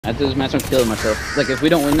After this match, I'm killing myself. Like, if we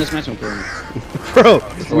don't win this match, I'm killing myself. Bro,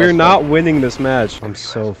 we're not winning this match. I'm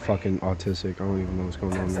so fucking autistic. I don't even know what's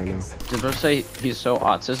going on right now. Did bro say he's so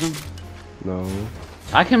autism? No.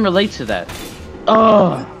 I can relate to that.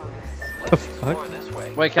 Oh. What the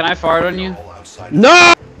fuck? Wait, can I fart on you?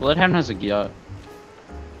 No! Bloodhound has a yacht.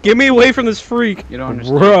 Get me away from this freak. You don't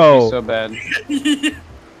understand. Bro. He's so bad.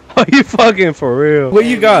 Are you fucking for real? What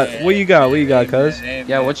you got? What you got? What you got, cuz?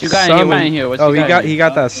 Yeah, what you got in here? What you got? He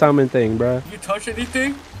got that summon thing, bro. You touch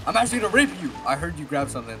anything? I'm actually gonna rape you. I heard you grab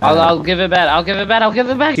something. I'll give it back. I'll give it back. I'll give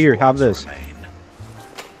it back. Here, have this.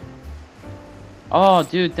 Oh,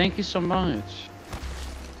 dude, thank you so much.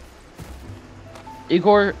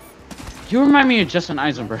 Igor, you remind me of Justin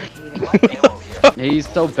Eisenberg. He's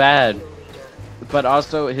so bad. But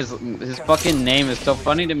also, his fucking name is so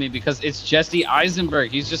funny to me because it's Jesse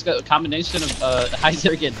Eisenberg. He's just got a combination of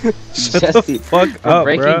Eisenberg and Shut Jesse the fuck up,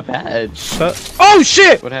 Breaking bro. Bad. Oh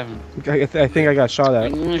shit! What happened? I think I got shot at.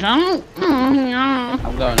 I'm going now.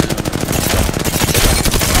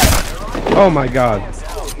 Oh my god.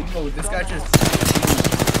 Oh, this guy just.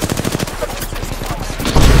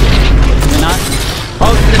 Not.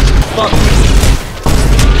 Oh, this fuck.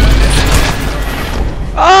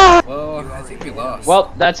 Ah! Well, I think we lost.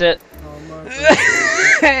 Well, that's it. Who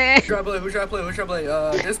should I play? Who should I play? Who should I play?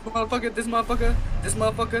 This motherfucker, this motherfucker, this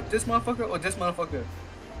motherfucker, this motherfucker, or this motherfucker?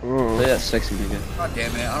 Play that sexy nigga. God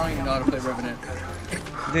damn it, I don't even know how to play Revenant.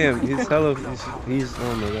 Damn, he's hella. He's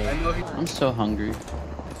oh my god. I know he. I'm so hungry.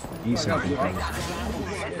 Eat something.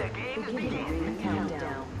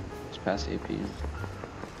 It's past 8 p.m.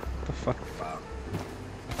 What the fuck?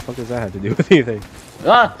 What the fuck does that have to do with anything?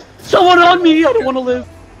 Ah! Someone on me! I don't want to live!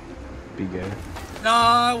 Be gay.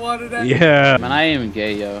 Nah, I wanted that. Yeah. Man, I am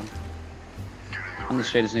gay, yo. I'm the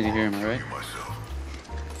straightest nigga here, am I right?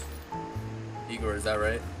 Igor, is that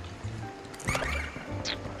right?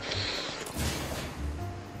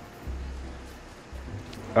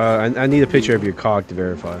 I need a picture of your cock to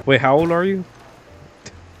verify. Wait, how old are you?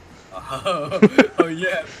 Oh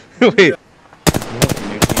yeah. Wait.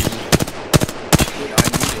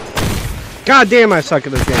 God damn, I suck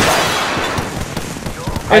at this game.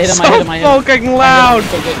 It's so fucking loud.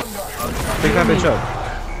 Pick that bitch up.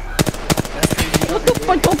 What the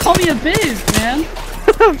fuck? Don't call me a bitch, man!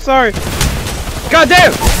 I'm sorry. God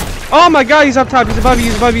damn! Oh my god, he's up top. He's above you.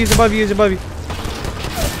 He's above you. He's above you. He's above you.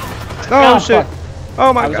 Oh shit!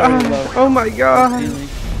 Oh my god! Oh my god!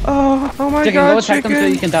 Oh my Chicken, god! go attack them so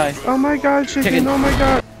you Chicken! can die. Oh my god! Chicken! Oh my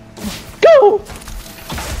god! Go!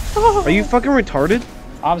 Are you fucking retarded?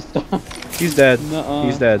 I'm still. He's dead. Nuh-uh.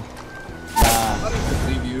 He's dead.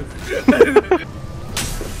 Leave you.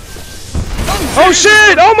 Oh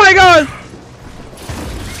shit! Oh my god!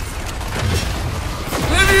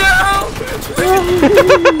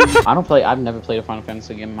 I don't play. I've never played a Final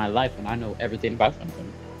Fantasy game in my life, and I know everything about Final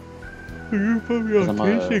Fantasy. You're probably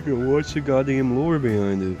autistic and watch the goddamn lore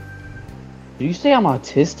behind it. Did you say I'm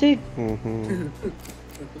autistic?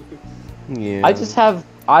 Yeah. I just have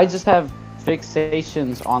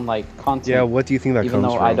fixations on like content. Yeah, what do you think that even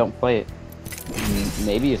comes though from? I don't play it.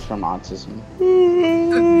 Maybe it's from autism.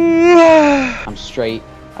 I'm straight.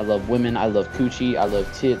 I love women. I love coochie. I love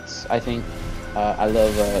tits. I think. I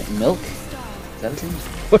love milk. Is that a thing?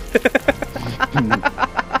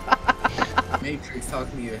 Matrix, talk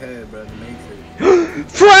to your head, bro. The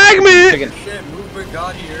Matrix. Fragment! Shit, movement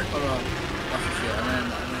got here. Hold on. Oh shit, I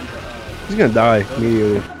meant He's gonna die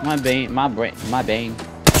immediately. My brain is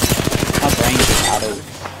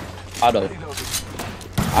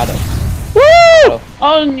auto. Woo!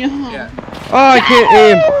 Oh no! yeah. Oh, I can't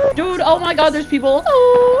aim. Dude, oh my god, there's people.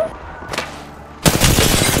 Oh!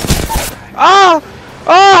 Ah!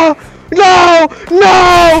 Ah! No!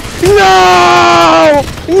 No! No!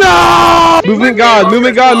 No! Movement God!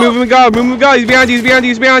 Movement God! Movement God! Movement God! He's behind you! He's behind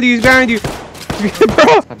you! He's behind you! He's behind you! Bro!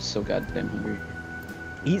 I'm so goddamn hungry.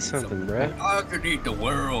 Eat something, bro. I could eat the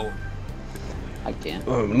world. I can't.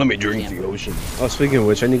 Let me drink the ocean. Oh, speaking of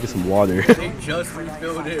which, I need to get some water. They just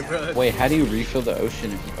refilled it, bro. Wait, how do you refill the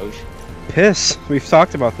ocean if the ocean? Piss. We've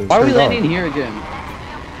talked about this. Why are we Turn it landing off. here again?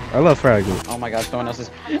 I love Fragment. Oh my god, someone else is.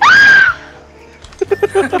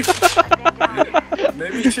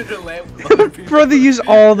 Maybe you should have landed with other people. Brother used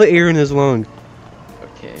all the air in his lung.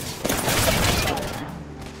 Okay.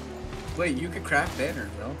 Wait, you can craft banners,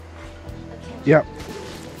 no? Yep.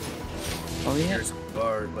 Oh yeah. There's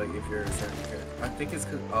guard, like if you're a certain character. I think it's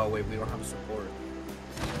cause. Oh wait, we don't have support.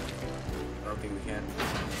 I don't think we can.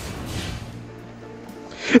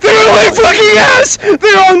 They're on my fucking ass!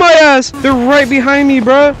 They're on my ass! They're right behind me,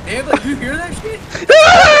 bro. Damn, like you hear that shit?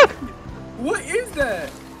 Ah! What is that?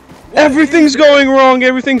 Everything's going wrong.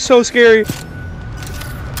 Everything's so scary.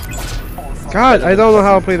 God, I don't know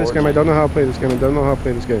how to play this game. I don't know how to play this game. I don't know how to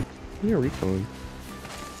play this game. You're a recon.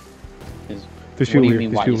 There's people here.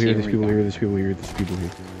 There's people here. There's people here. There's people here. There's people here.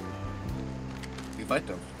 We fight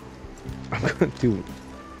them. I'm gonna do it.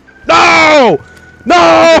 No!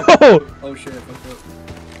 No! Oh shit, I fucked up.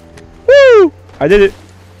 Woo! I did it.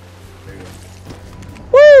 There you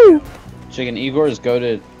Woo! Chicken Igor is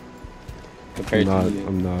goated compared to you.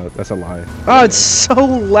 I'm not. That's a lie. Oh, it's so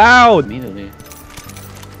loud. Immediately.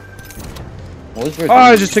 What was Oh,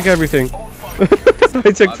 I just took everything.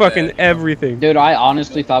 I took fucking everything. Dude, I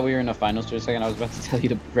honestly thought we were in the finals for a second. I was about to tell you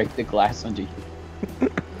to break the glass under you.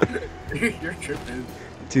 You're tripping.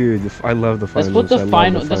 Dude, I love the finals. That's what the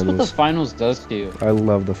final. That's what the finals does to you. I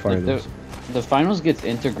love the Like, finals. the finals gets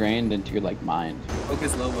integrated into your like mind.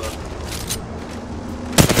 Focus low up.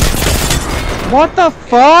 What the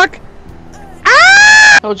fuck?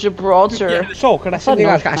 Oh, Gibraltar. So, can I thought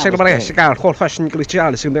North I Carolina was said, "God, whole fashion English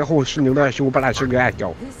is in the whole thing that you but I should get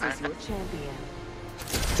go." This is your champion.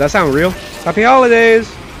 Does that sound real? Happy holidays!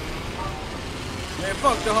 Man,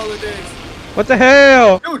 fuck the holidays. What the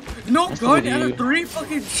hell? Dude, no That's gun what out you- of 3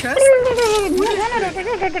 fucking chests?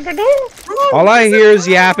 All I hear is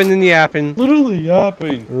yapping and yapping. Literally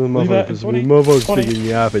yapping. Motherfuckers freaking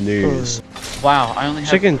yapping these. Wow, I only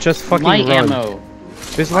have Chicken, just fucking light run. ammo.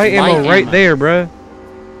 There's light Light ammo right ammo. there, bruh.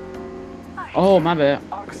 Oh, my bad.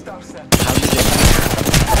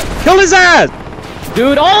 Kill his ass!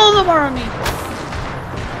 Dude, all of them are on me.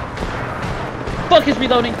 Fuck, it's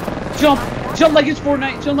reloading. Jump. Jump like it's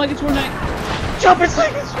Fortnite. Jump like it's Fortnite. Jump it's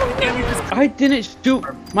like it's Fortnite. I didn't shoot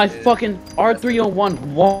my fucking R301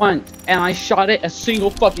 once, and I shot it a single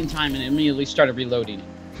fucking time and immediately started reloading it.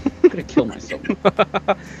 I could have killed myself.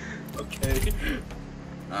 Okay.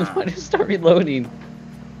 Why did I start reloading?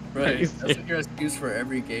 Right, that's your excuse for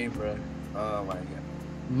every game, bro. Oh my god.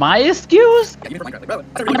 My excuse? Even for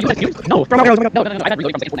Minecraft, bro. No, no, no, no, I got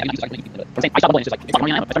reloading from I'm saying I shot the bullet, it's just like, it's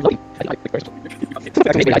running out, I started reloading.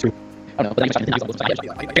 I don't know, but then I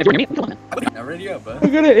shot Now ready up, bro. I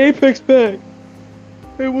got an Apex bag.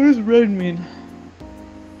 Hey, what does red mean?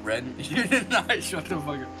 Red. You did not shut the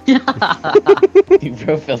fuck up. You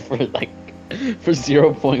bro fell for like, for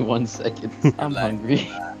 0.1 seconds. I'm hungry.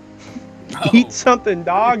 Eat something,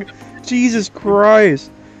 dog. Jesus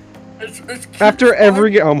Christ. It's After every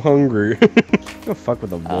game, I'm hungry. Don't fuck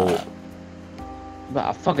with a bolt. But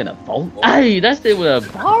a fucking a bolt? Hey, that's it with a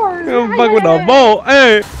bar. Don't fuck with a bolt,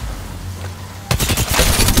 hey.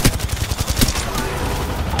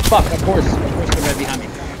 Fuck, of course they're right behind me.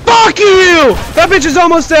 Fuck you! That bitch is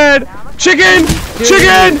almost dead. Chicken!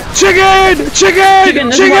 Chicken! Chicken! Chicken! Chicken,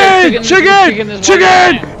 this is why- Chicken! this is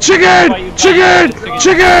Chicken! why- Chicken! Chicken!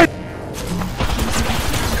 Chicken!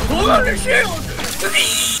 Hold on the shield!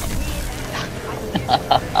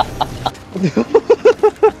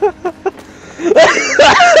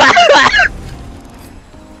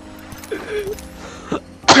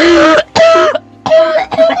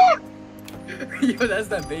 Yo, that's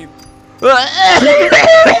that babe.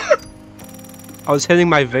 I was hitting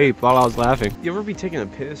my vape while I was laughing. You ever be taking a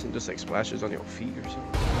piss and just like splashes on your feet or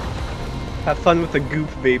something? Have fun with the goop,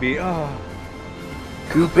 baby. Oh.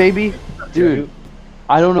 Goop baby? Dude,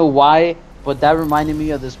 I don't know why, but that reminded me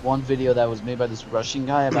of this one video that was made by this Russian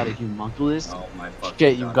guy about a homunculus. Oh my fucking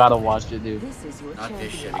Shit, you god. gotta watch it, dude. This is your Not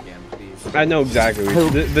this shit champion. again, please. I know exactly.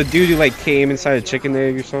 The dude who like came inside a chicken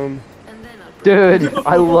egg or something. And then a Dude,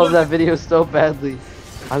 I love that video so badly.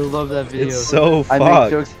 I love that video. It's so I make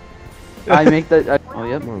fucked. jokes. I make that. Oh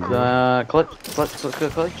yep. Come on, bro.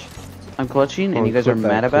 Clutch. I'm clutching, and you guys are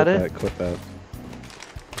mad about it. Clip that.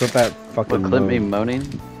 Clip that fucking. But clip me moan.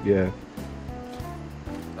 moaning. Yeah.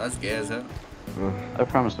 That's gay as hell. I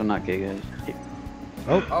promise I'm not gay, guys.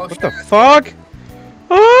 Oh, Oh, what shit. the fuck?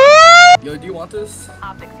 Ah! Yo, do you want this?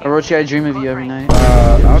 Orochi, I dream of you every night.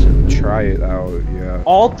 I'll try it out. Yeah.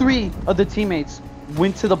 All three of the teammates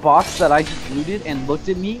went to the box that I just looted and looked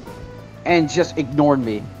at me, and just ignored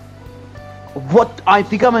me. What? I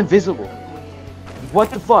think I'm invisible. What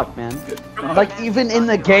the fuck, man? Like even in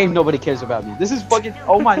the game, nobody cares about me. This is fucking.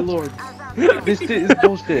 Oh my lord. This shit is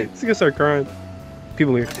bullshit. He's gonna start crying.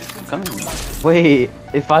 People here. Come on. Wait,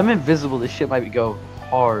 if I'm invisible, this shit might go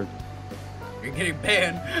hard. You're getting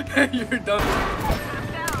banned. You're done.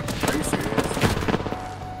 Are you serious?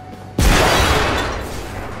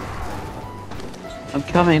 I'm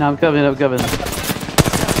coming. I'm invisible.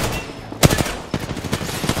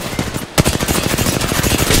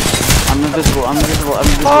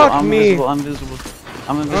 Fuck I'm me. invisible.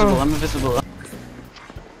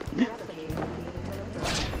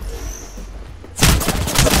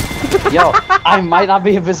 Yo, I might not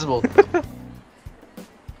be invisible.